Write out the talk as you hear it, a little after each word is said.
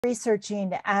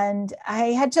researching, and I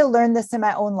had to learn this in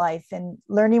my own life and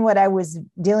learning what I was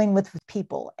dealing with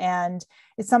people. And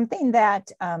it's something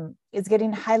that is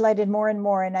getting highlighted more and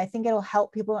more. And I think it'll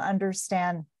help people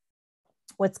understand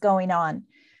what's going on.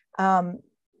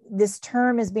 This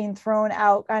term is being thrown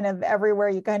out kind of everywhere.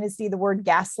 You kind of see the word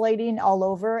gaslighting all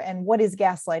over. And what is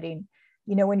gaslighting?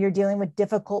 You know, when you're dealing with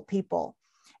difficult people.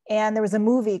 And there was a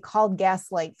movie called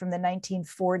Gaslight from the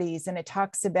 1940s, and it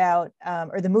talks about,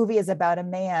 or the movie is about a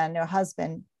man, a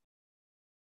husband,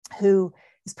 who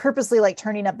is purposely like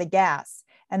turning up the gas.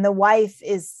 And the wife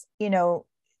is, you know,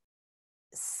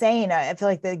 saying, I feel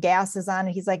like the gas is on.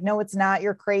 And he's like, no, it's not.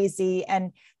 You're crazy.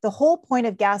 And the whole point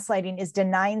of gaslighting is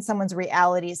denying someone's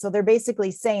reality. So they're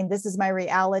basically saying, this is my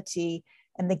reality.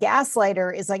 And the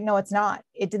gaslighter is like, no, it's not.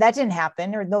 That didn't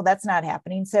happen, or no, that's not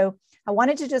happening. So I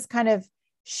wanted to just kind of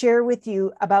share with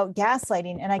you about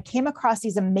gaslighting. And I came across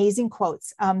these amazing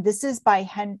quotes. This is by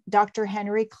Dr.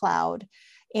 Henry Cloud.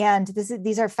 And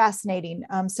these are fascinating.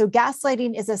 So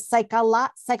gaslighting is a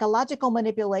psychological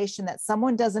manipulation that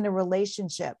someone does in a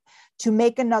relationship to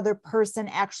make another person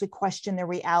actually question their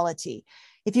reality.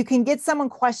 If you can get someone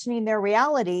questioning their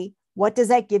reality, what does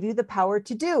that give you the power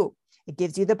to do? It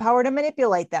gives you the power to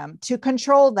manipulate them, to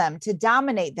control them, to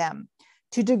dominate them,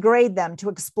 to degrade them, to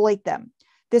exploit them.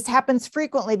 This happens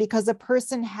frequently because a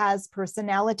person has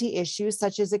personality issues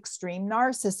such as extreme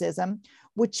narcissism,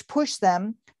 which push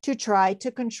them to try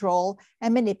to control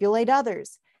and manipulate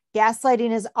others.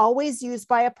 Gaslighting is always used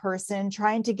by a person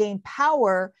trying to gain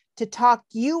power to talk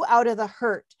you out of the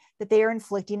hurt that they are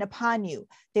inflicting upon you.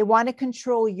 They want to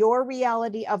control your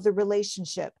reality of the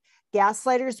relationship.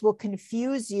 Gaslighters will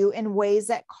confuse you in ways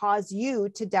that cause you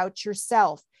to doubt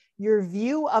yourself. Your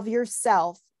view of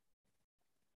yourself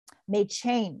may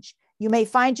change. You may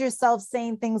find yourself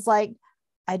saying things like,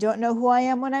 I don't know who I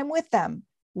am when I'm with them.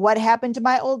 What happened to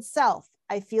my old self?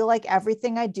 I feel like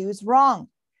everything I do is wrong.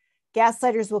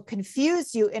 Gaslighters will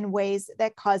confuse you in ways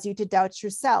that cause you to doubt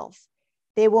yourself.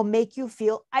 They will make you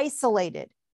feel isolated.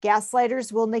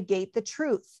 Gaslighters will negate the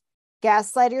truth.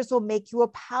 Gaslighters will make you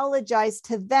apologize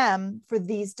to them for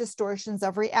these distortions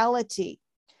of reality.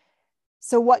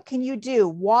 So what can you do?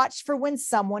 Watch for when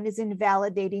someone is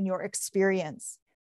invalidating your experience.